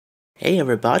Hey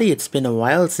everybody, it's been a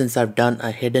while since I've done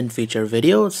a hidden feature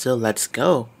video, so let's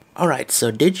go. Alright, so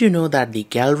did you know that the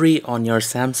gallery on your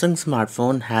Samsung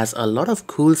smartphone has a lot of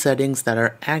cool settings that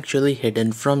are actually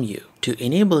hidden from you? To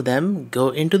enable them, go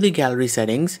into the gallery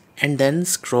settings and then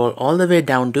scroll all the way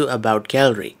down to About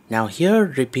Gallery. Now here,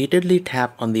 repeatedly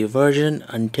tap on the version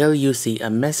until you see a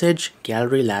message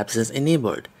Gallery Labs is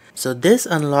enabled. So this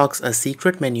unlocks a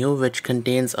secret menu which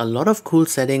contains a lot of cool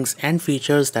settings and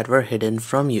features that were hidden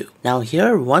from you. Now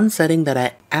here, one setting that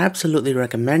I absolutely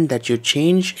recommend that you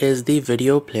change is the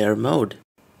video player mode.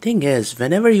 Thing is,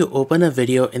 whenever you open a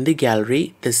video in the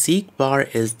gallery, the seek bar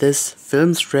is this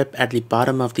film strip at the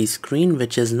bottom of the screen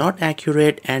which is not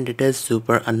accurate and it is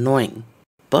super annoying.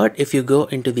 But if you go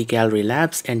into the Gallery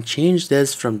Labs and change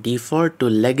this from default to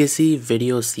Legacy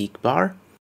Video Seek Bar,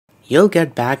 you'll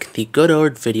get back the good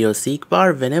old video seek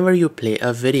bar whenever you play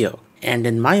a video. And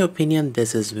in my opinion,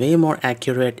 this is way more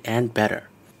accurate and better.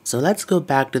 So let's go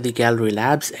back to the Gallery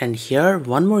Labs, and here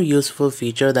one more useful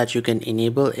feature that you can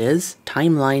enable is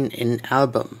Timeline in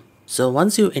Album. So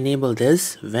once you enable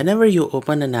this, whenever you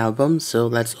open an album, so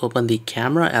let's open the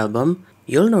camera album,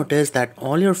 you'll notice that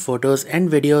all your photos and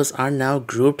videos are now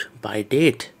grouped by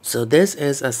date. So this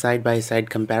is a side-by-side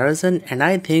comparison, and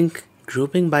I think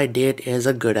grouping by date is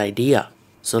a good idea.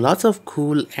 So lots of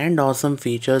cool and awesome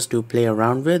features to play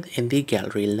around with in the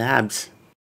Gallery Labs.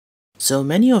 So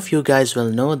many of you guys will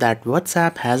know that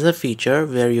WhatsApp has a feature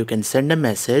where you can send a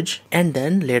message and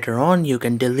then later on you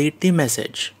can delete the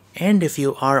message. And if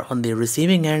you are on the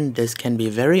receiving end, this can be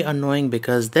very annoying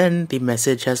because then the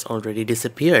message has already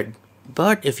disappeared.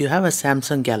 But if you have a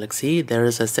Samsung Galaxy, there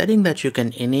is a setting that you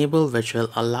can enable which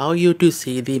will allow you to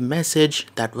see the message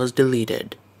that was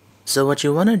deleted. So what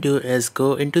you want to do is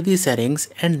go into the settings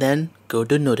and then go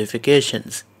to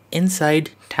notifications.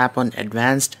 Inside, tap on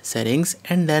advanced settings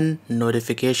and then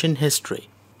notification history.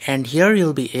 And here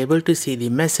you'll be able to see the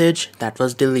message that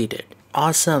was deleted.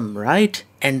 Awesome, right?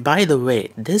 And by the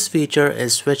way, this feature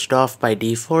is switched off by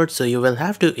default, so you will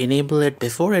have to enable it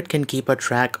before it can keep a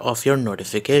track of your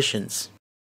notifications.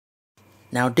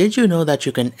 Now, did you know that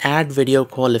you can add video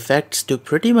call effects to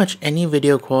pretty much any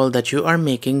video call that you are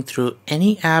making through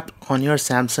any app on your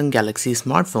Samsung Galaxy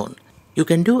smartphone? You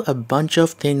can do a bunch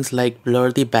of things like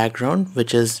blur the background,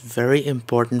 which is very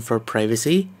important for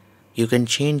privacy. You can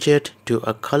change it to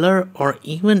a color or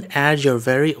even add your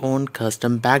very own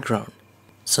custom background.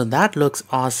 So that looks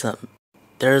awesome.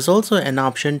 There is also an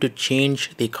option to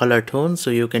change the color tone, so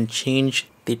you can change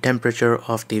the temperature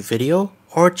of the video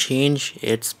or change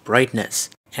its brightness.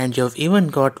 And you've even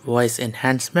got voice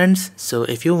enhancements, so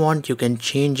if you want you can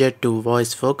change it to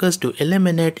voice focus to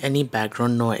eliminate any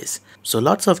background noise. So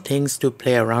lots of things to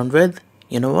play around with.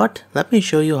 You know what? Let me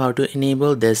show you how to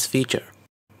enable this feature.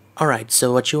 Alright,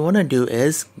 so what you want to do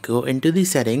is go into the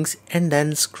settings and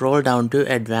then scroll down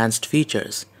to advanced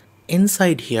features.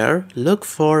 Inside here, look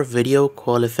for video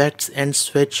call effects and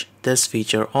switch this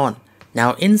feature on.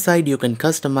 Now inside you can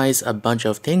customize a bunch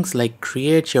of things like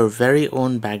create your very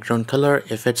own background color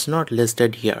if it's not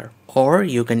listed here. Or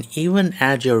you can even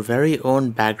add your very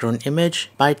own background image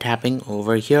by tapping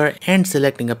over here and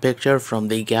selecting a picture from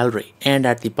the gallery. And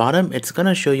at the bottom it's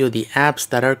gonna show you the apps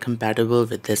that are compatible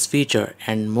with this feature,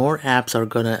 and more apps are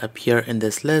gonna appear in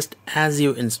this list as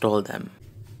you install them.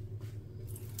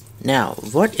 Now,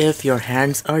 what if your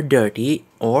hands are dirty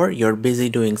or you're busy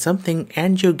doing something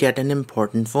and you get an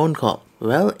important phone call?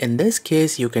 Well, in this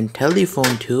case, you can tell the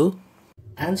phone to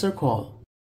answer call.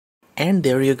 And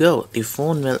there you go, the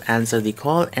phone will answer the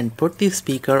call and put the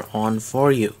speaker on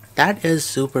for you. That is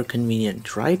super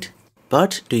convenient, right?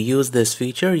 But to use this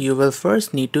feature, you will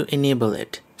first need to enable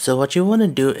it. So what you want to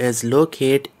do is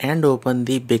locate and open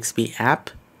the Bixby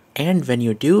app. And when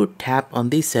you do, tap on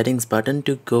the settings button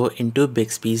to go into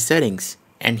Bixby settings.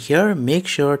 And here, make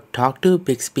sure talk to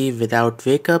Bixby without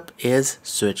wake up is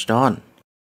switched on.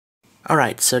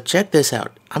 Alright, so check this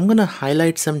out. I'm gonna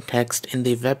highlight some text in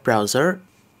the web browser.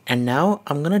 And now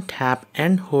I'm gonna tap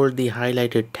and hold the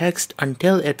highlighted text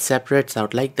until it separates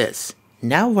out like this.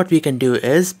 Now what we can do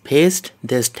is paste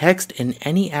this text in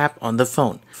any app on the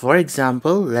phone. For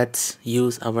example, let's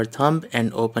use our thumb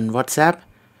and open WhatsApp.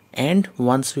 And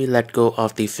once we let go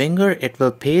of the finger, it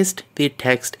will paste the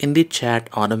text in the chat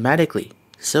automatically.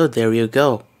 So there you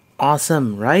go.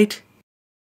 Awesome, right?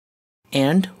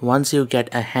 And once you get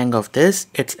a hang of this,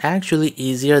 it's actually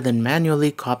easier than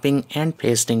manually copying and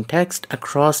pasting text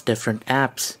across different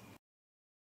apps.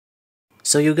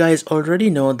 So you guys already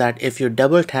know that if you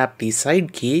double tap the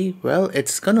side key, well,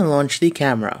 it's gonna launch the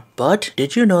camera. But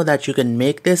did you know that you can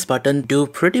make this button do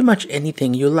pretty much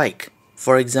anything you like?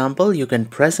 For example, you can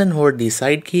press and hold the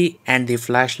side key and the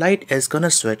flashlight is gonna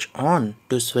switch on.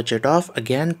 To switch it off,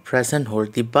 again press and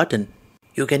hold the button.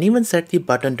 You can even set the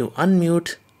button to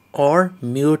unmute or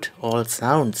mute all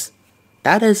sounds.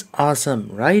 That is awesome,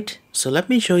 right? So let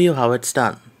me show you how it's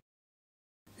done.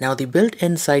 Now the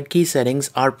built-in side key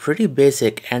settings are pretty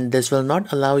basic and this will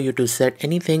not allow you to set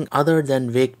anything other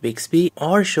than Wake Bixby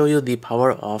or show you the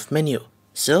power off menu.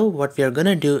 So what we are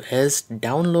gonna do is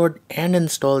download and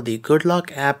install the Good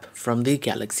Lock app from the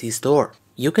Galaxy Store.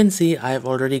 You can see I've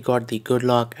already got the Good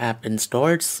Lock app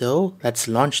installed, so let's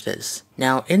launch this.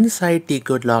 Now inside the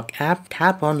Good Lock app,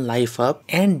 tap on Life Up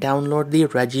and download the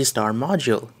Registar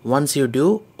module. Once you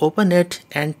do, open it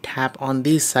and tap on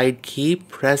the side key,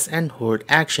 press and hold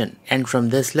action. And from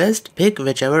this list, pick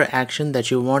whichever action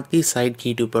that you want the side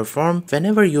key to perform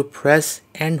whenever you press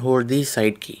and hold the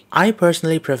side key. I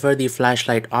personally prefer the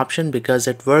flashlight option because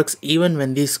it works even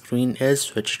when the screen is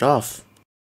switched off.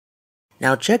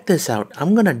 Now check this out,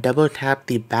 I'm gonna double tap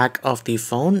the back of the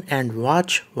phone and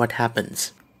watch what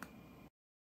happens.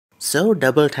 So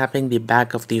double tapping the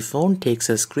back of the phone takes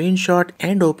a screenshot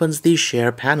and opens the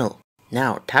share panel.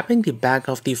 Now tapping the back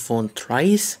of the phone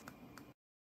thrice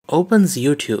opens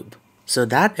YouTube. So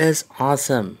that is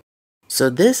awesome. So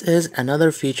this is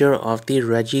another feature of the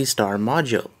Registar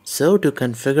module. So to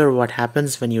configure what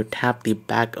happens when you tap the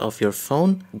back of your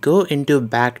phone, go into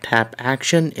back tap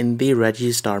action in the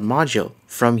Registar module.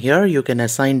 From here you can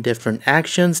assign different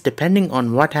actions depending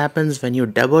on what happens when you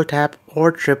double tap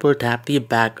or triple tap the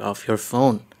back of your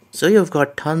phone. So you've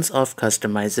got tons of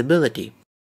customizability.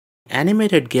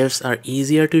 Animated GIFs are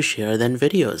easier to share than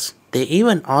videos. They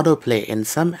even autoplay in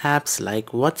some apps like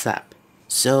WhatsApp.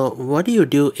 So what do you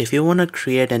do if you want to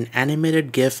create an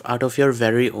animated GIF out of your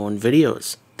very own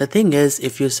videos? The thing is,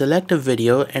 if you select a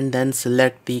video and then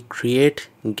select the create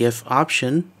GIF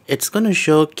option, it's gonna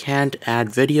show can't add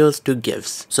videos to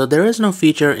GIFs. So there is no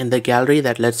feature in the gallery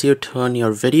that lets you turn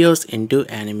your videos into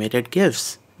animated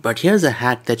GIFs. But here's a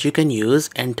hack that you can use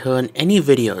and turn any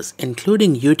videos,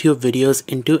 including YouTube videos,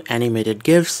 into animated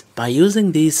GIFs by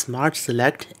using the Smart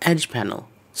Select Edge panel.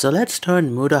 So let's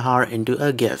turn Mudahar into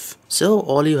a GIF. So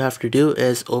all you have to do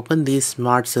is open the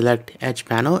Smart Select Edge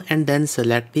panel and then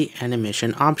select the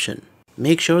animation option.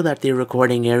 Make sure that the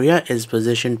recording area is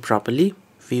positioned properly.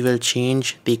 We will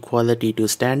change the quality to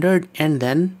standard and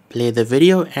then play the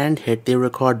video and hit the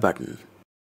record button.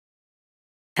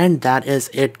 And that is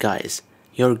it, guys.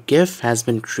 Your GIF has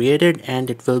been created and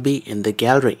it will be in the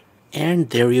gallery. And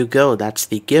there you go, that's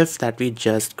the GIF that we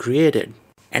just created.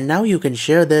 And now you can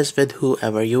share this with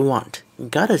whoever you want.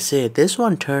 Gotta say, this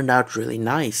one turned out really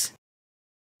nice.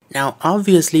 Now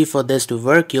obviously for this to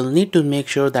work, you'll need to make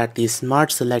sure that the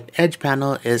Smart Select Edge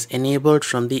panel is enabled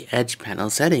from the Edge panel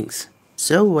settings.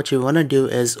 So what you want to do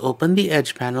is open the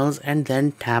Edge panels and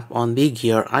then tap on the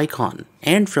gear icon.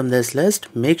 And from this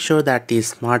list, make sure that the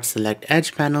Smart Select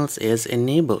Edge panels is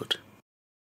enabled.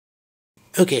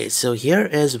 Okay, so here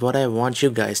is what I want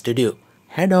you guys to do.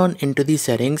 Head on into the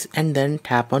settings and then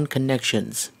tap on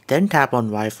connections. Then tap on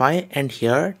Wi-Fi and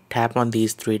here tap on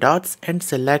these three dots and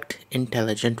select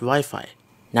Intelligent Wi-Fi.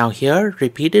 Now here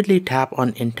repeatedly tap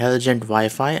on Intelligent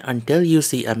Wi-Fi until you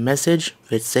see a message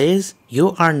which says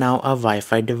you are now a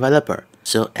Wi-Fi developer.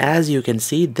 So as you can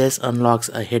see, this unlocks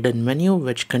a hidden menu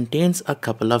which contains a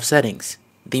couple of settings.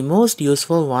 The most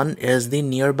useful one is the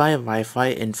nearby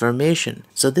Wi-Fi information.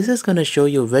 So this is going to show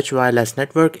you which wireless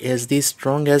network is the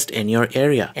strongest in your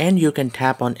area, and you can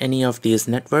tap on any of these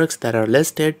networks that are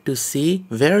listed to see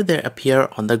where they appear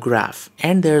on the graph.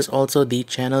 And there's also the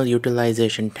channel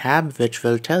utilization tab which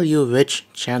will tell you which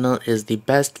channel is the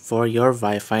best for your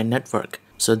Wi-Fi network.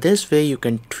 So this way you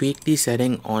can tweak the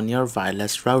setting on your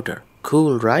wireless router.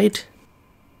 Cool, right?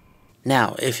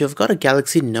 Now, if you've got a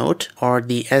Galaxy Note or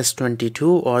the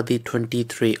S22 or the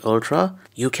 23 Ultra,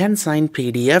 you can sign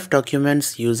PDF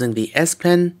documents using the S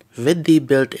Pen with the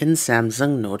built-in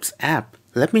Samsung Notes app.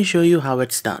 Let me show you how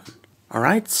it's done.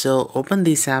 Alright, so open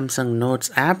the Samsung Notes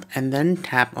app and then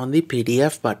tap on the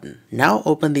PDF button. Now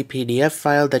open the PDF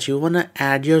file that you want to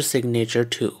add your signature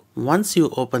to. Once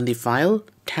you open the file,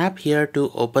 tap here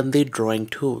to open the drawing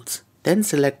tools. Then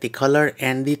select the color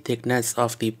and the thickness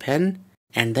of the pen.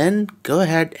 And then go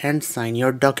ahead and sign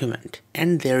your document.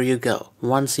 And there you go.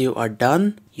 Once you are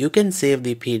done, you can save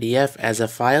the PDF as a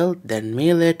file, then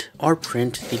mail it or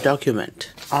print the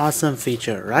document. Awesome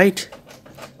feature, right?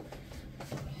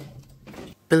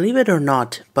 Believe it or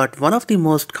not, but one of the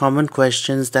most common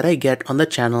questions that I get on the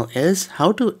channel is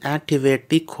how to activate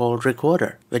the call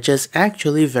recorder, which is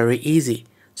actually very easy.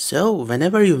 So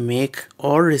whenever you make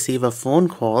or receive a phone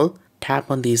call,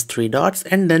 tap on these three dots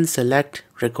and then select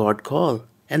record call.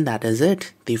 and that is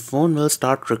it. The phone will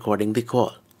start recording the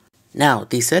call. Now,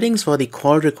 the settings for the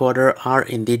call recorder are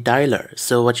in the dialer.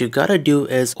 So what you gotta do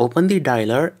is open the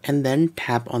dialer and then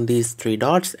tap on these three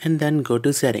dots and then go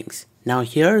to settings. Now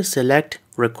here, select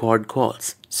record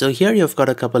calls. So here you've got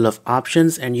a couple of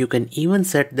options, and you can even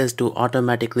set this to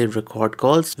automatically record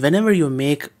calls whenever you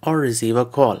make or receive a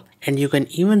call. And you can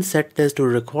even set this to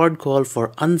record call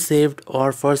for unsaved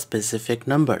or for specific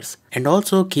numbers. And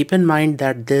also keep in mind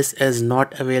that this is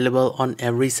not available on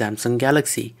every Samsung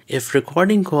Galaxy. If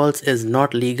recording calls is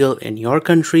not legal in your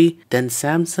country, then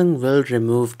Samsung will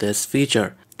remove this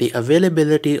feature. The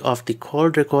availability of the call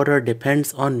recorder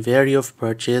depends on where you've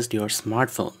purchased your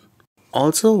smartphone.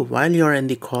 Also, while you're in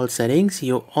the call settings,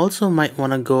 you also might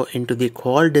want to go into the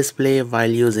call display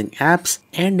while using apps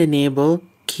and enable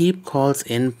keep calls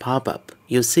in pop-up.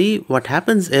 You see, what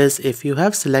happens is if you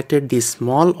have selected the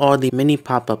small or the mini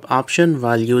pop-up option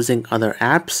while using other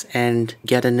apps and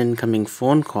get an incoming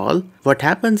phone call, what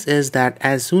happens is that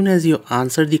as soon as you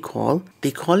answer the call,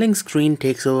 the calling screen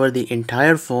takes over the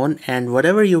entire phone and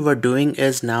whatever you were doing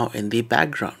is now in the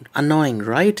background. Annoying,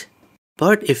 right?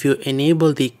 But if you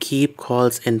enable the keep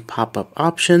calls in pop-up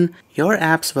option, your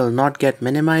apps will not get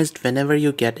minimized whenever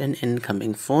you get an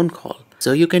incoming phone call.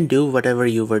 So you can do whatever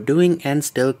you were doing and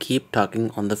still keep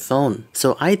talking on the phone.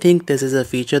 So I think this is a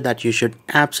feature that you should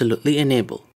absolutely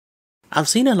enable. I've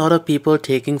seen a lot of people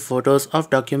taking photos of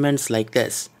documents like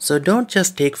this. So don't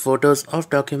just take photos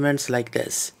of documents like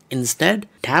this. Instead,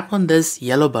 tap on this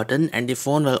yellow button and the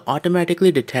phone will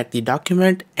automatically detect the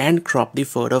document and crop the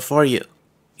photo for you.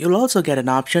 You'll also get an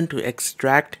option to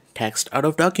extract text out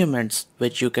of documents,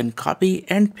 which you can copy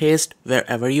and paste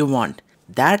wherever you want.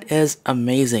 That is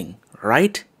amazing,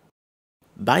 right?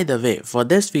 By the way, for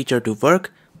this feature to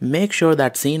work, make sure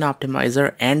that Scene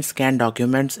Optimizer and Scan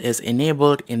Documents is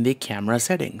enabled in the camera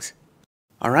settings.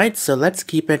 Alright, so let's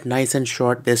keep it nice and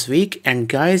short this week. And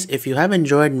guys, if you have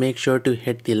enjoyed, make sure to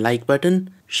hit the like button,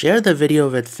 share the video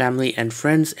with family and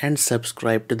friends, and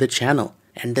subscribe to the channel.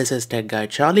 And this is Tech Guy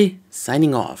Charlie,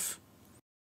 signing off.